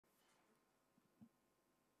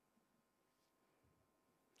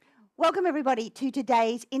Welcome everybody to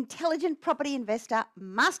today's Intelligent Property Investor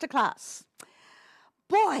Masterclass.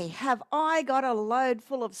 Boy, have I got a load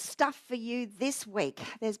full of stuff for you this week.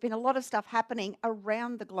 There's been a lot of stuff happening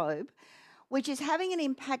around the globe, which is having an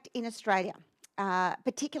impact in Australia,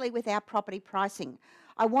 particularly with our property pricing.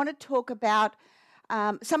 I want to talk about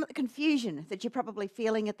some of the confusion that you're probably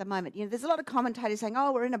feeling at the moment. You know, there's a lot of commentators saying,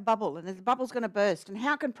 oh, we're in a bubble and the bubble's going to burst, and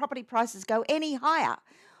how can property prices go any higher?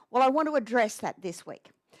 Well, I want to address that this week.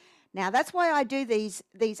 Now, that's why I do these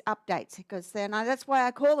updates, because that's why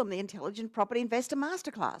I call them the Intelligent Property Investor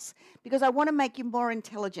Masterclass, because I want to make you more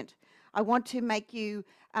intelligent. I want to make you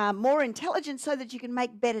more intelligent so that you can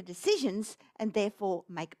make better decisions and therefore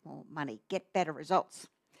make more money, get better results.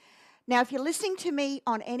 Now, if you're listening to me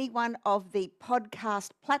on any one of the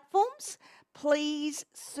podcast platforms, please,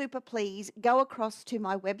 super please, go across to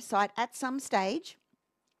my website at some stage,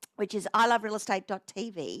 which is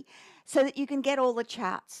iloverealestate.tv, so that you can get all the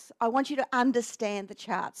charts. I want you to understand the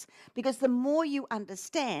charts, because the more you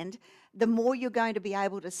understand, the more you're going to be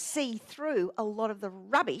able to see through a lot of the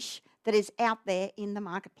rubbish that is out there in the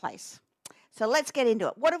marketplace. So let's get into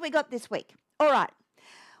it. What have we got this week? All right.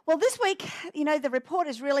 Well, this week, you know, the report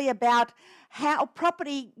is really about how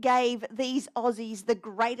property gave these Aussies the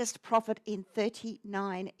greatest profit in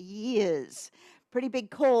 39 years. Pretty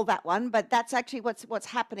big call, that one, but that's actually what's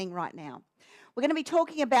happening right now. We're going to be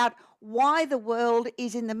talking about why the world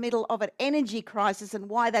is in the middle of an energy crisis and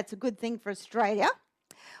why that's a good thing for Australia.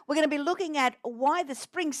 We're going to be looking at why the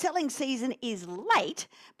spring selling season is late,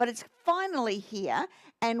 but it's finally here,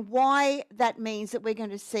 and why that means that we're going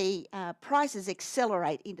to see prices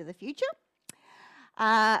accelerate into the future.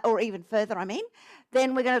 Or even further, I mean.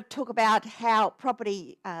 Then we're going to talk about how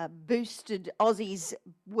property boosted Aussies'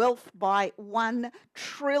 wealth by $1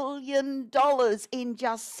 trillion in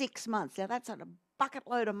just 6 months. Now, that's a bucket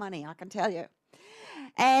load of money, I can tell you.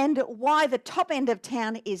 And why the top end of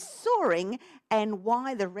town is soaring and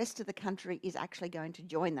why the rest of the country is actually going to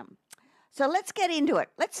join them. So let's get into it.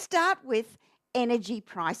 Let's start with energy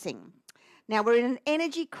pricing. Now, we're in an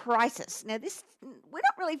energy crisis. Now, we're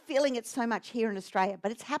not really feeling it so much here in Australia,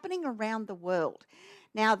 but it's happening around the world.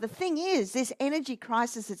 Now, the thing is, this energy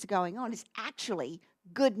crisis that's going on is actually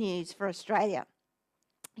good news for Australia.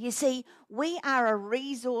 You see, we are a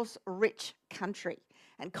resource-rich country,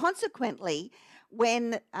 and consequently,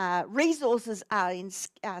 when resources are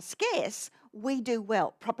scarce, we do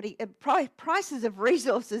well. Prices of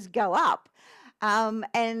resources go up.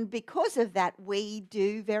 And because of that, we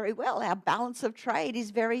do very well. Our balance of trade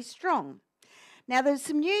is very strong. Now, there's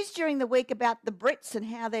some news during the week about the Brits and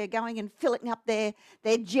how they're going and filling up their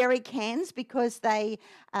jerry cans because they're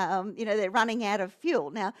running out of fuel.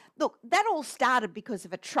 Now, look, that all started because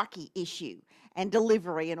of a truckie issue and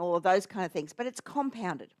delivery and all of those kind of things, but it's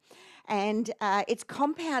compounded. And it's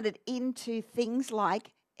compounded into things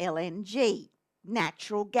like LNG,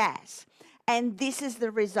 natural gas. And this is the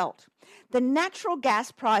result. The natural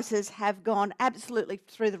gas prices have gone absolutely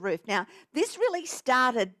through the roof. Now, this really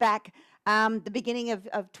started back the beginning of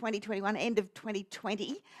 2021, end of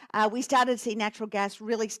 2020. We started to see natural gas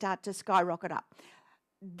really start to skyrocket up.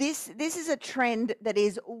 This is a trend that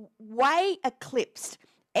is way eclipsed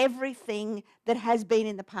everything that has been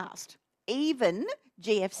in the past, even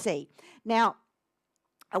GFC. Now,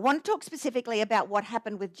 I want to talk specifically about what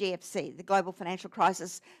happened with GFC, the global financial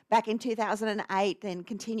crisis, back in 2008, then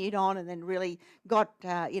continued on, and then really got,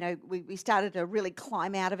 we started to really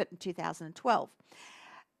climb out of it in 2012.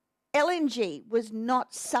 LNG was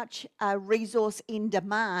not such a resource in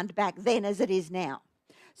demand back then as it is now.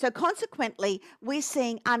 So consequently, we're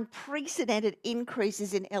seeing unprecedented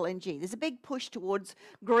increases in LNG. There's a big push towards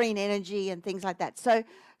green energy and things like that. So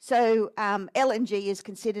LNG is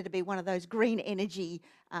considered to be one of those green energy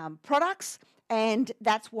products, and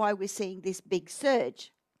that's why we're seeing this big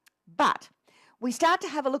surge. But we start to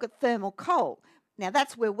have a look at thermal coal. Now,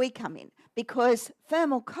 that's where we come in, because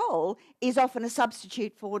thermal coal is often a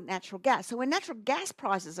substitute for natural gas. So when natural gas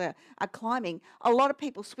prices are climbing, a lot of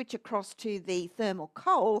people switch across to the thermal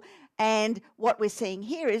coal, and what we're seeing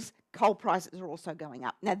here is coal prices are also going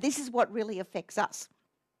up. Now, this is what really affects us.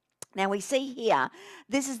 Now, we see here,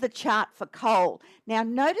 this is the chart for coal. Now,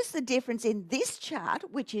 notice the difference in this chart,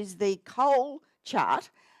 which is the coal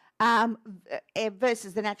chart,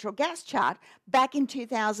 versus the natural gas chart back in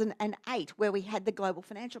 2008, where we had the global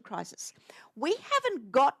financial crisis. We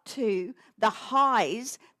haven't got to the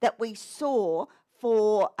highs that we saw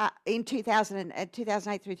for in 2008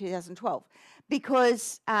 through 2012,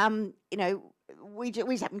 because we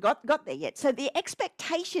haven't got there yet. So the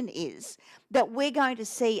expectation is that we're going to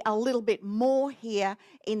see a little bit more here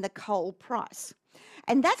in the coal price.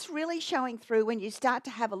 And that's really showing through when you start to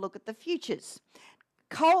have a look at the futures.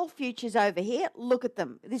 Coal futures over here, look at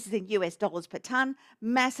them. This is in US dollars per tonne,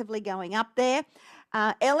 massively going up there.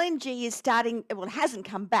 LNG is starting, well, it hasn't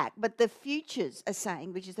come back, but the futures are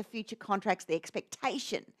saying, which is the future contracts, the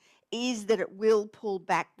expectation is that it will pull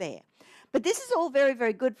back there. But this is all very,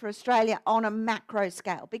 very good for Australia on a macro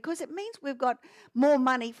scale because it means we've got more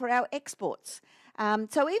money for our exports.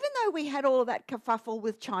 So even though we had all of that kerfuffle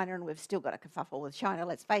with China, and we've still got a kerfuffle with China,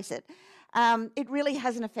 let's face it, it really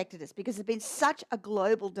hasn't affected us because there's been such a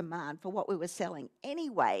global demand for what we were selling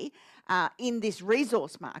anyway in this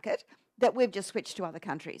resource market that we've just switched to other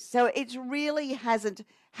countries. So it really hasn't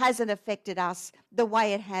affected us the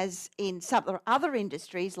way it has in some other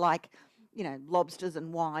industries like, you know, lobsters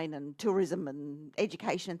and wine and tourism and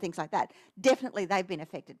education and things like that. Definitely they've been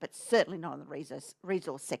affected, but certainly not in the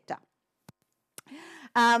resource sector.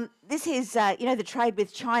 This is, you know, the trade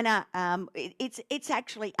with China. It's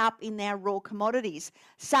actually up in their raw commodities,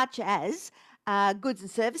 such as goods and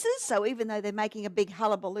services. So even though they're making a big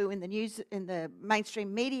hullabaloo in the news, in the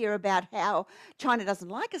mainstream media about how China doesn't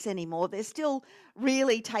like us anymore, they're still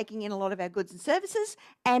really taking in a lot of our goods and services,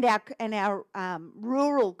 and our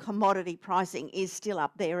rural commodity pricing is still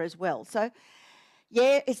up there as well. So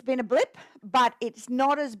yeah, it's been a blip, but it's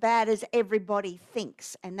not as bad as everybody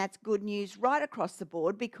thinks. And that's good news right across the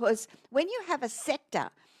board, because when you have a sector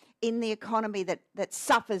in the economy that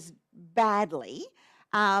suffers badly,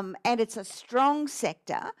 and it's a strong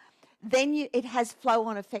sector, then it has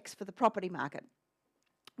flow-on effects for the property market.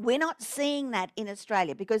 We're not seeing that in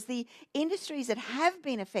Australia because the industries that have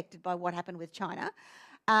been affected by what happened with China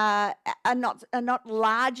are not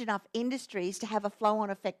large enough industries to have a flow-on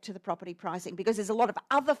effect to the property pricing, because there's a lot of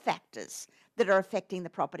other factors that are affecting the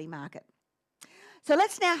property market. So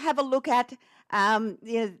let's now have a look at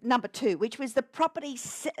number 2, which was the property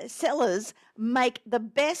sellers make the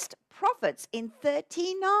best profits in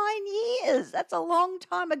 39 years. That's a long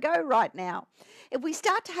time ago right now. If we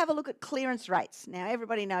start to have a look at clearance rates, now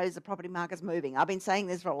everybody knows the property market's moving. I've been saying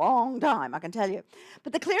this for a long time, I can tell you.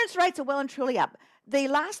 But the clearance rates are well and truly up. The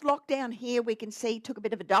last lockdown here we can see took a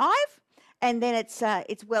bit of a dive, and then it's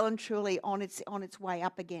well and truly on its way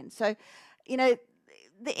up again. So, you know,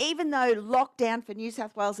 even though lockdown for New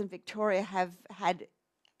South Wales and Victoria have had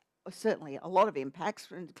certainly a lot of impacts,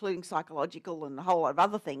 including psychological and a whole lot of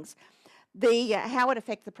other things, how it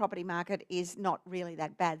affects the property market is not really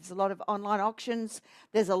that bad. There's a lot of online auctions.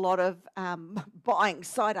 There's a lot of buying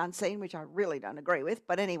sight unseen, which I really don't agree with.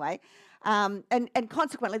 But anyway, and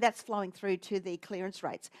consequently, that's flowing through to the clearance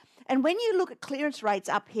rates. And when you look at clearance rates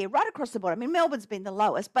up here, right across the board, I mean, Melbourne's been the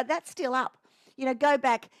lowest, but that's still up. You know, go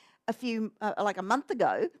back like a month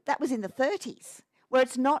ago, that was in the 30s, where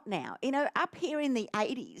it's not now. You know, up here in the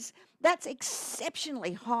 80s, that's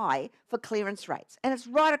exceptionally high for clearance rates. And it's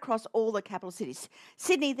right across all the capital cities.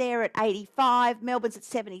 Sydney there at 85, Melbourne's at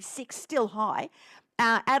 76, still high.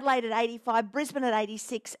 Adelaide at 85, Brisbane at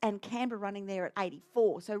 86, and Canberra running there at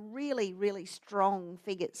 84. So really, really strong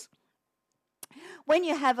figures. When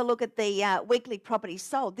you have a look at the weekly properties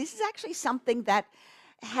sold, this is actually something that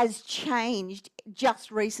has changed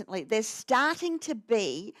just recently. There's starting to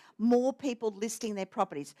be more people listing their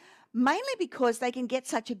properties, mainly because they can get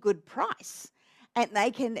such a good price, and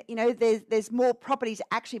they can, you know, there's more properties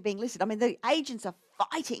actually being listed. I mean, the agents are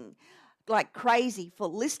fighting like crazy for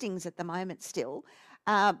listings at the moment still,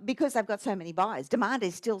 because they've got so many buyers. Demand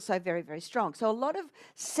is still so very, very strong. So a lot of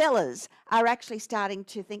sellers are actually starting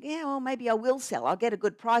to think, yeah, well, maybe I will sell. I'll get a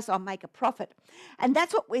good price. I'll make a profit. And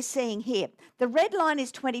that's what we're seeing here. The red line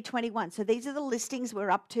is 2021. So these are the listings we're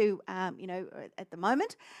up to, you know, at the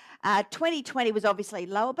moment. 2020 was obviously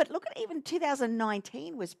lower, but look at even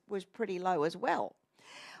 2019 was pretty low as well.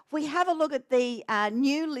 If we have a look at the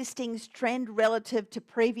new listings trend relative to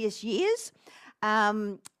previous years,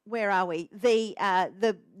 where are we?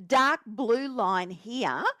 The dark blue line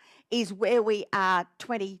here is where we are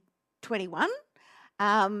 2021.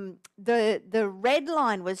 The red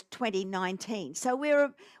line was 2019. So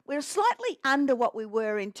we're slightly under what we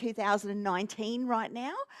were in 2019 right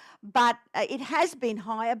now, but it has been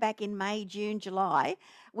higher back in May, June, July.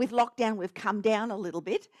 With lockdown, we've come down a little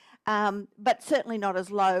bit, but certainly not as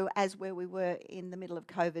low as where we were in the middle of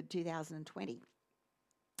COVID 2020.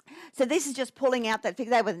 So this is just pulling out that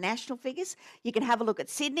figure. They were the national figures. You can have a look at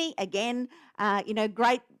Sydney. Again, you know,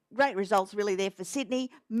 great results really there for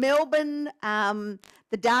Sydney. Melbourne,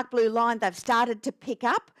 the dark blue line, they've started to pick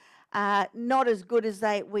up. Not as good as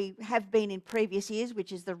we have been in previous years,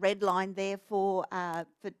 which is the red line there for I'll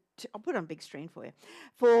put it on big screen for you.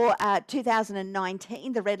 For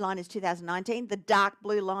 2019, the red line is 2019. The dark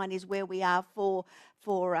blue line is where we are for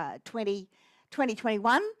 2021.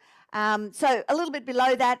 2021. So a little bit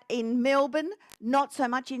below that in Melbourne, not so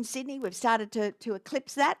much in Sydney. We've started to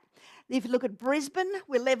eclipse that. If you look at Brisbane,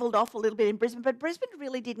 we're levelled off a little bit in Brisbane, but Brisbane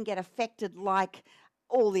really didn't get affected like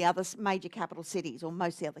all the other major capital cities, or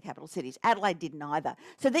most of the other capital cities. Adelaide didn't either.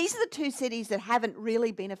 So these are the two cities that haven't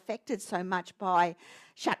really been affected so much by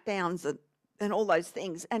shutdowns and all those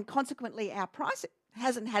things, and consequently our price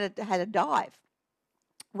hasn't had a dive.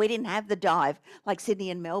 We didn't have the dive like Sydney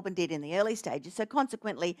and Melbourne did in the early stages, so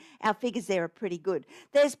consequently our figures there are pretty good.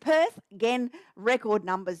 There's Perth, again, record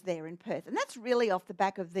numbers there in Perth, and that's really off the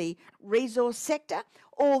back of the resource sector,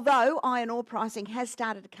 although iron ore pricing has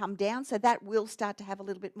started to come down, so that will start to have a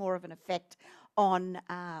little bit more of an effect on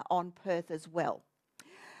Perth as well.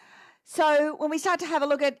 So when we start to have a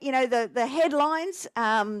look at, the headlines,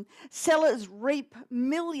 sellers reap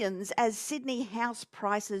millions as Sydney house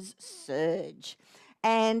prices surge.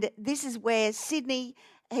 And this is where Sydney,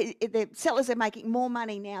 the sellers are making more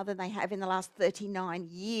money now than they have in the last 39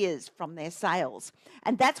 years from their sales.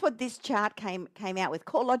 And that's what this chart came out with.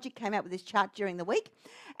 CoreLogic came out with this chart during the week,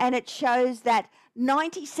 and it shows that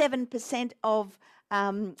 97% of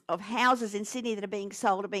houses in Sydney that are being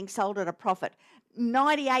sold at a profit.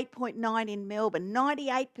 98.9% in Melbourne,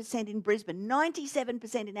 98% in Brisbane,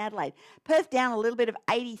 97% in Adelaide. Perth down a little bit of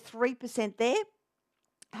 83% there.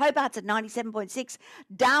 Hobart's at 97.6,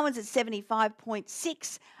 Darwin's at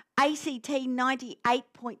 75.6, ACT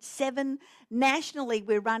 98.7, nationally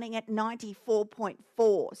we're running at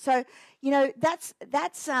 94.4. So, that's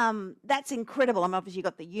incredible. I'm obviously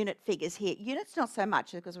got the unit figures here. Units not so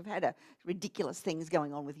much, because we've had ridiculous things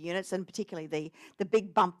going on with units, and particularly the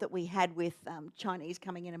big bump that we had with Chinese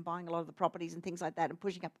coming in and buying a lot of the properties and things like that and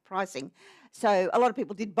pushing up the pricing. So a lot of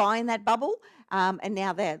people did buy in that bubble, and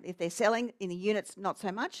now if they're selling in the units, not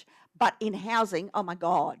so much, but in housing, oh my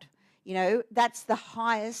God. That's the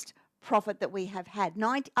highest profit that we have had.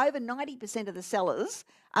 Over 90% of the sellers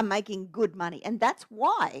are making good money, and that's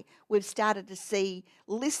why we've started to see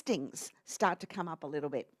listings start to come up a little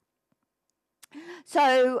bit.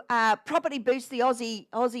 So property boosts the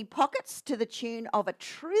Aussie pockets to the tune of $1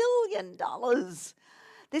 trillion.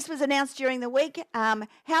 This was announced during the week.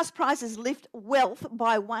 House prices lift wealth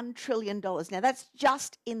by $1 trillion. Now, that's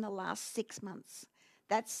just in the last 6 months.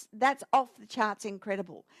 That's off the charts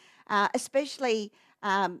incredible. Especially,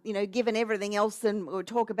 given everything else, and we'll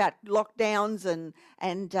talk about lockdowns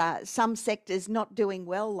and some sectors not doing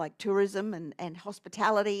well, like tourism and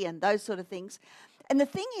hospitality and those sort of things. And the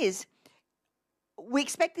thing is, we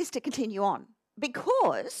expect this to continue on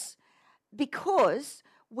because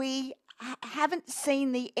we haven't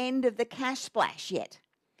seen the end of the cash splash yet.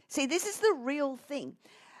 See, this is the real thing.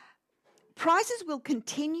 Prices will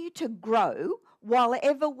continue to grow while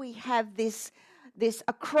ever we have this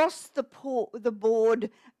across the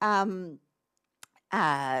board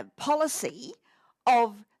policy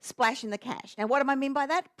of splashing the cash. Now, what do I mean by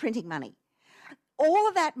that? Printing money. All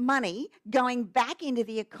of that money going back into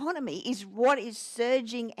the economy is what is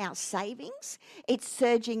surging our savings. It's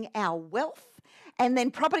surging our wealth. And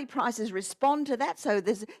then property prices respond to that. So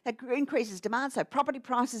that increases demand. So property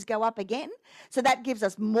prices go up again. So that gives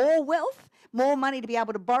us more wealth, more money to be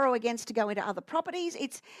able to borrow against to go into other properties.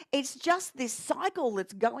 It's just this cycle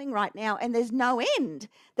that's going right now, and there's no end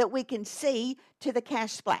that we can see to the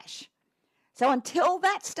cash splash. So until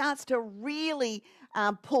that starts to really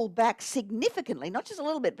pull back significantly, not just a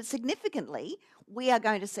little bit, but significantly, we are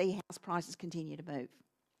going to see house prices continue to move.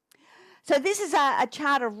 So this is a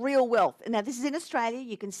chart of real wealth. Now, this is in Australia.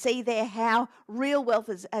 You can see there how real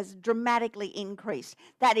wealth has dramatically increased.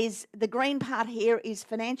 That is, the green part here is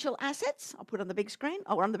financial assets. I'll put it on the big screen.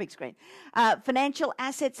 Oh, we're on the big screen. Financial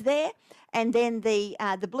assets there. And then the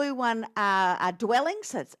blue one are dwellings.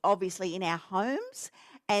 So it's obviously in our homes.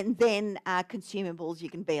 And then consumables,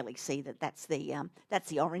 you can barely see that's the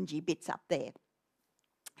orangey bits up there.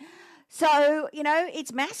 So,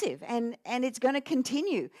 it's massive and it's going to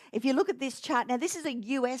continue. If you look at this chart, now this is a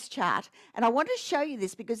US chart, and I want to show you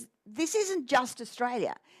this because this isn't just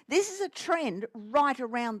Australia. This is a trend right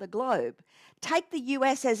around the globe. Take the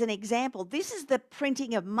US as an example. This is the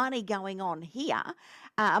printing of money going on here,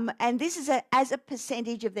 and this is as a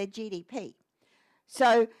percentage of their GDP.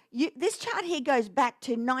 So this chart here goes back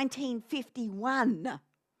to 1951.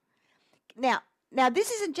 Now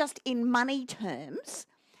this isn't just in money terms.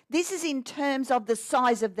 This is in terms of the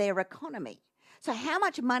size of their economy. So how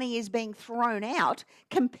much money is being thrown out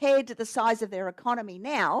compared to the size of their economy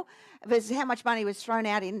now versus how much money was thrown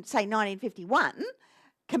out in, say, 1951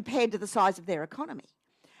 compared to the size of their economy.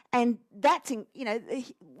 And that's, look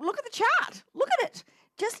at the chart. Look at it.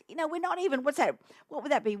 Just, we're not even, what's that? What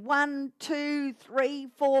would that be? 1, 2, 3,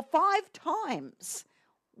 4, 5 times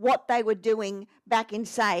what they were doing back in,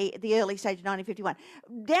 say, the early stage of 1951.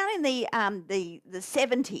 Down in the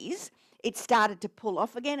 70s, it started to pull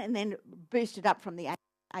off again and then boosted up from the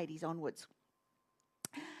 80s onwards.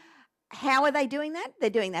 How are they doing that? They're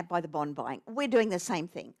doing that by the bond buying. We're doing the same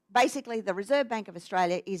thing. Basically, the Reserve Bank of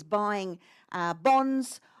Australia is buying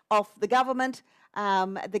bonds off the government.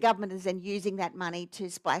 The government is then using that money to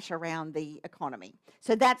splash around the economy.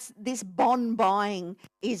 So this bond buying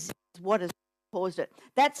is what has caused it.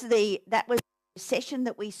 That was the recession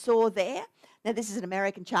that we saw there. Now, this is an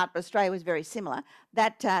American chart, but Australia was very similar.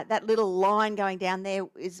 That little line going down there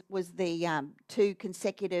was the 2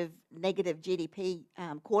 consecutive negative GDP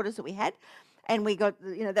quarters that we had, and we got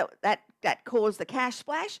that caused the cash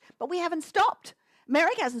splash. But we haven't stopped.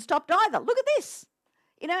 America hasn't stopped either. Look at this,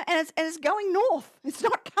 and it's going north. It's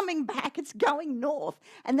not coming back. It's going north,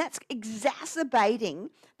 and that's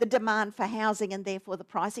exacerbating the demand for housing and therefore the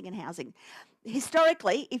pricing in housing.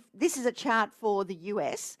 Historically, if this is a chart for the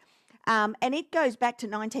US. And it goes back to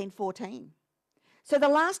 1914. So the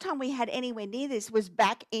last time we had anywhere near this was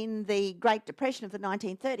back in the Great Depression of the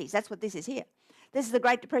 1930s. That's what this is here. This is the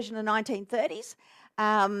Great Depression of the 1930s.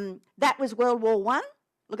 That was World War I.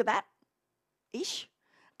 Look at that, ish.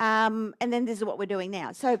 And then this is what we're doing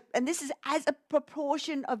now. So, and this is as a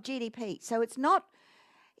proportion of GDP. So it's not,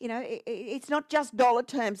 it's not just dollar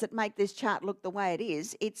terms that make this chart look the way it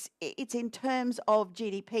is. It's in terms of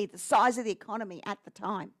GDP, the size of the economy at the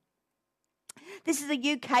time. This is a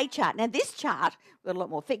UK chart. Now, this chart, with a lot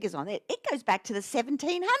more figures on it, it goes back to the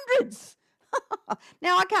 1700s.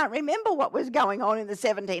 Now, I can't remember what was going on in the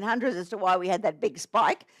 1700s as to why we had that big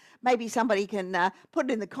spike. Maybe somebody can put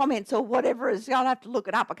it in the comments or whatever. I'll have to look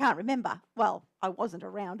it up. I can't remember. Well, I wasn't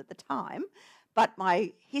around at the time, but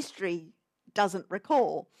my history doesn't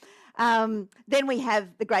recall. Then we have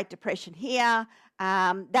the Great Depression here.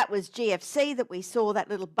 That was GFC that we saw, that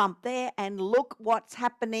little bump there, and look what's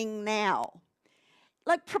happening now.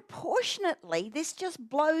 Like, proportionately, this just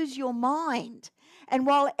blows your mind. And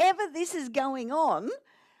while ever this is going on,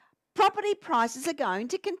 property prices are going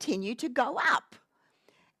to continue to go up.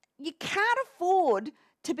 You can't afford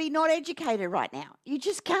to be not educated right now. You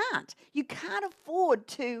just can't. You can't afford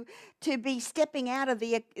to be stepping out of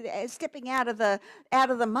the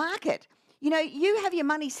market. You have your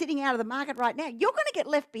money sitting out of the market right now. You're going to get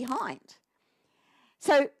left behind.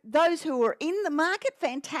 So those who are in the market,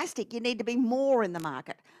 fantastic. You need to be more in the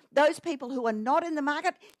market. Those people who are not in the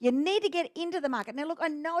market, you need to get into the market. Now, look, I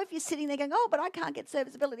know if you're sitting there going, oh, but I can't get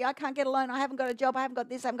serviceability, I can't get a loan, I haven't got a job, I haven't got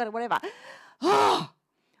this, I haven't got whatever. Oh,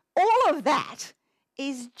 all of that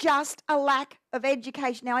is just a lack of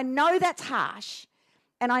education. Now, I know that's harsh,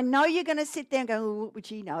 and I know you're going to sit there and go, oh, which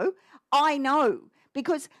you know. I know,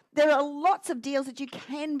 because there are lots of deals that you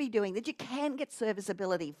can be doing, that you can get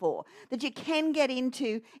serviceability for, that you can get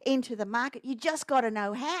into the market. You just got to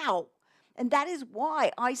know how. And that is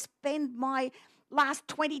why I spend my last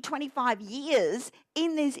 20, 25 years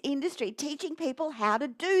in this industry teaching people how to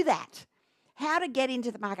do that, how to get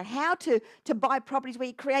into the market, how to buy properties where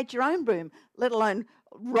you create your own boom, let alone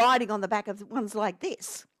riding on the back of ones like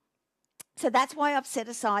this. So that's why I've set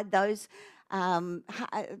aside those 1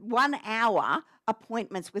 hour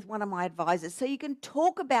appointments with one of my advisors, so you can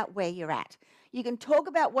talk about where you're at. You can talk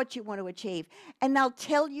about what you want to achieve, and they'll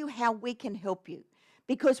tell you how we can help you.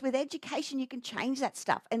 Because with education, you can change that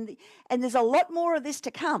stuff. And there's a lot more of this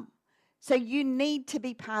to come. So you need to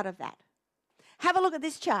be part of that. Have a look at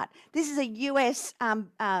this chart. This is a US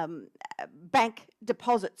bank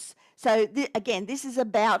deposits. So again, this is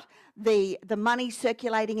about the money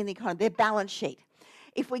circulating in the economy, their balance sheet.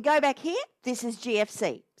 If we go back here, this is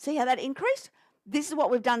GFC. See how that increased? This is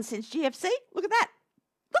what we've done since GFC. Look at that.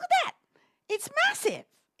 Look at that. It's massive.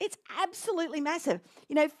 It's absolutely massive.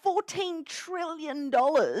 $14 trillion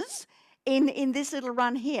in this little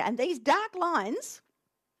run here. And these dark lines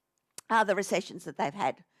are the recessions that they've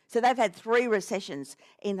had. So they've had 3 recessions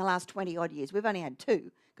in the last 20-odd years. We've only had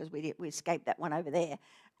 2 because we escaped that one over there.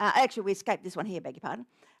 Actually, we escaped this one here, beg your pardon.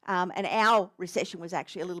 And our recession was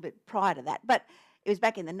actually a little bit prior to that. But it was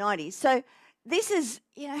back in the 90s. So this is,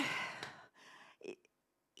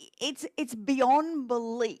 it's beyond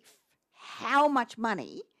belief how much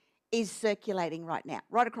money is circulating right now,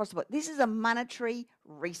 right across the board. This is a monetary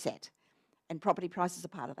reset, and property prices are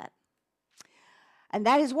part of that. And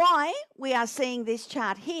that is why we are seeing this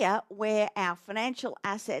chart here where our financial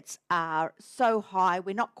assets are so high.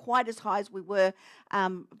 We're not quite as high as we were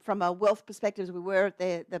from a wealth perspective as we were at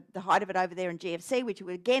the height of it over there in GFC, which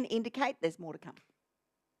would again indicate there's more to come.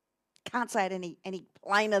 Can't say it any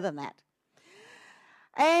plainer than that.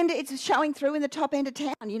 And it's showing through in the top end of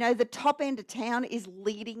town. You know, the top end of town is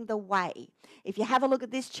leading the way. If you have a look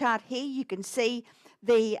at this chart here, you can see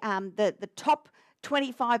the top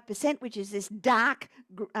 25%, which is this dark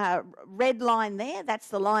red line there. That's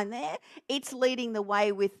the line there. It's leading the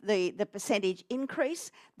way with the percentage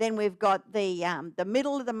increase. Then we've got the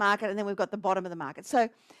middle of the market, and then we've got the bottom of the market. So,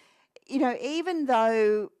 you know, even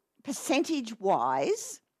though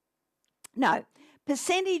percentage-wise,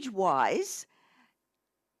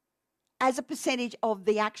 as a percentage of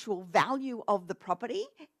the actual value of the property,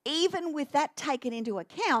 even with that taken into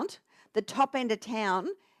account, the top end of town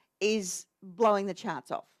is blowing the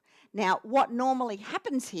charts off. Now, what normally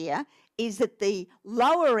happens here is that the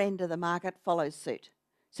lower end of the market follows suit.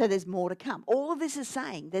 So there's more to come. All of this is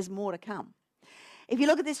saying there's more to come. If you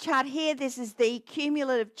look at this chart here, this is the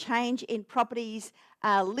cumulative change in properties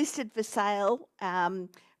listed for sale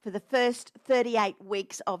for the first 38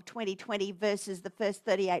 weeks of 2020 versus the first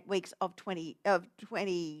 38 weeks of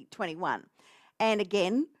 2021. And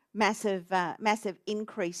again, massive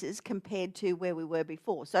increases compared to where we were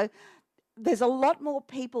before. So there's a lot more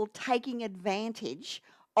people taking advantage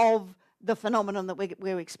of the phenomenon that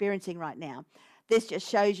we're experiencing right now. This just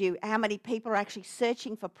shows you how many people are actually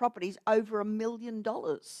searching for properties over $1 million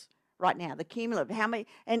right now, the cumulative. How many?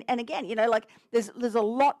 And again, you know, like there's a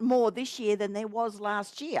lot more this year than there was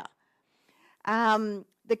last year.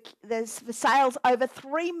 There's for sales over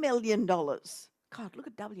 $3 million. God, look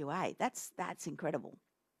at WA. That's incredible.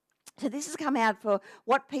 So this has come out for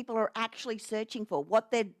what people are actually searching for,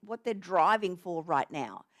 what they're driving for right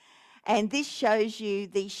now, and this shows you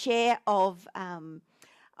the share of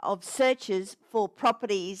searches for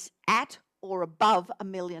properties at or above $1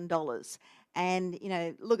 million. And, you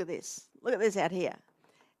know, look at this out here.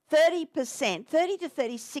 30 to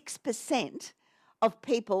 36% of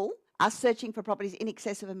people are searching for properties in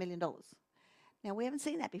excess of $1 million. Now, we haven't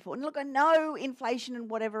seen that before. And look, I know inflation and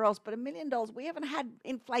whatever else, but $1 million, we haven't had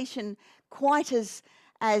inflation quite as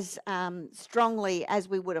strongly as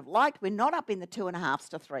we would have liked. We're not up in the 2.5s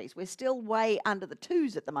to 3s. We're still way under the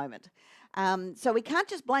 2s at the moment. So we can't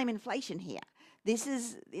just blame inflation here. This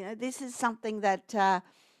is something that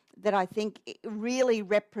I think really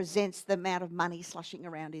represents the amount of money slushing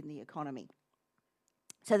around in the economy.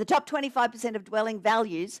 So the top 25% of dwelling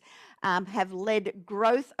values have led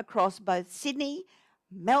growth across both Sydney,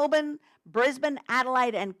 Melbourne, Brisbane,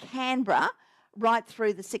 Adelaide and Canberra right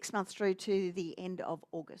through the 6 months through to the end of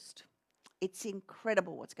August. It's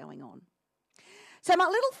incredible what's going on. So my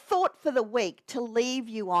little thought for the week to leave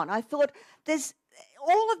you on, I thought there's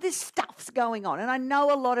all of this stuff's going on, and I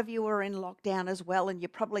know a lot of you are in lockdown as well, and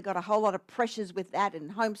you've probably got a whole lot of pressures with that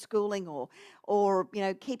and homeschooling or you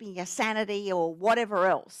know, keeping your sanity or whatever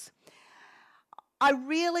else. I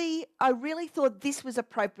really thought this was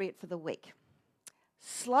appropriate for the week.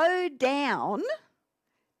 Slow down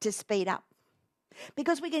to speed up.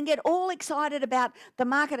 Because we can get all excited about the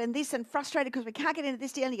market and this and frustrated because we can't get into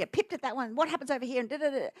this deal and you get pipped at that one. What happens over here? And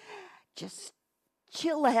da-da-da. Just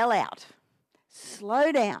chill the hell out.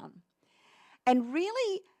 Slow down. And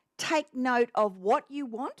really take note of what you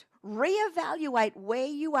want. Reevaluate where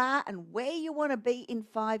you are and where you want to be in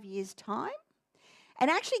 5 years' time.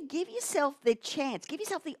 And actually give yourself the chance, give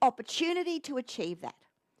yourself the opportunity to achieve that.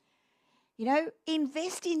 You know,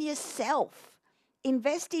 invest in yourself.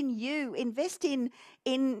 Invest in you. Invest in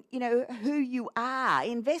you know, who you are.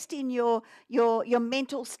 Invest in your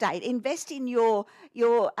mental state. Invest in your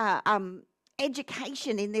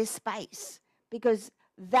education in this space, because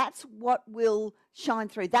that's what will shine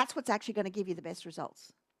through. That's what's actually going to give you the best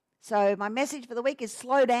results. So my message for the week is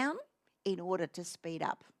slow down in order to speed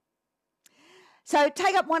up. So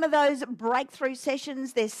take up one of those breakthrough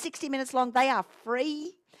sessions. They're 60 minutes long. They are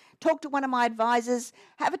free. Talk to one of my advisors.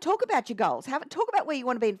 Have a talk about your goals. Have a talk about where you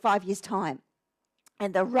want to be in 5 years' time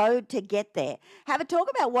and the road to get there. Have a talk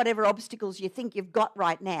about whatever obstacles you think you've got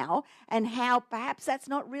right now and how perhaps that's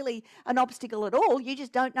not really an obstacle at all. You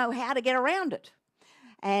just don't know how to get around it.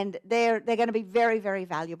 And they're going to be very, very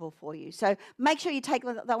valuable for you. So make sure you take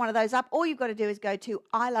one of those up. All you've got to do is go to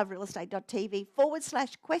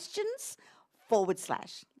iloverealestate.tv/questions/.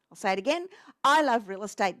 I'll say it again,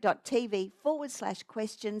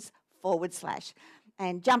 iloverealestate.tv/questions/.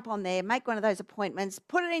 And jump on there, make one of those appointments,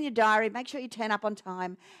 put it in your diary, make sure you turn up on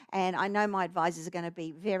time, and I know my advisors are going to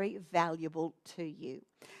be very valuable to you.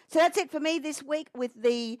 So that's it for me this week with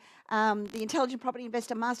the Intelligent Property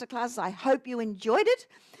Investor Masterclass. I hope you enjoyed it.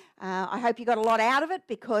 I hope you got a lot out of it,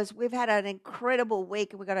 because we've had an incredible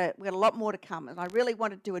week and we've got a lot more to come. And I really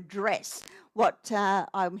wanted to address what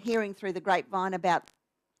I'm hearing through the grapevine about,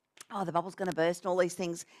 oh, the bubble's going to burst and all these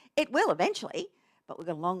things. It will eventually. but we've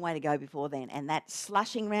got a long way to go before then. And that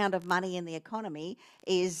slushing round of money in the economy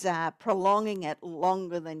is prolonging it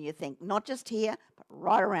longer than you think, not just here, but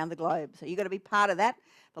right around the globe. So you've got to be part of that.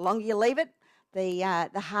 The longer you leave it,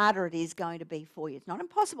 the harder it is going to be for you. It's not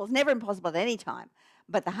impossible. It's never impossible at any time,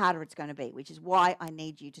 but the harder it's going to be, which is why I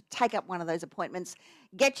need you to take up one of those appointments,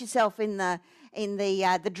 get yourself in the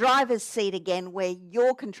driver's seat again, where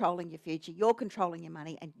you're controlling your future, you're controlling your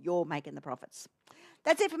money, and you're making the profits.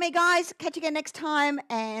 That's it for me, guys. Catch you again next time,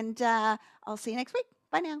 and I'll see you next week.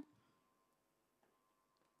 Bye now.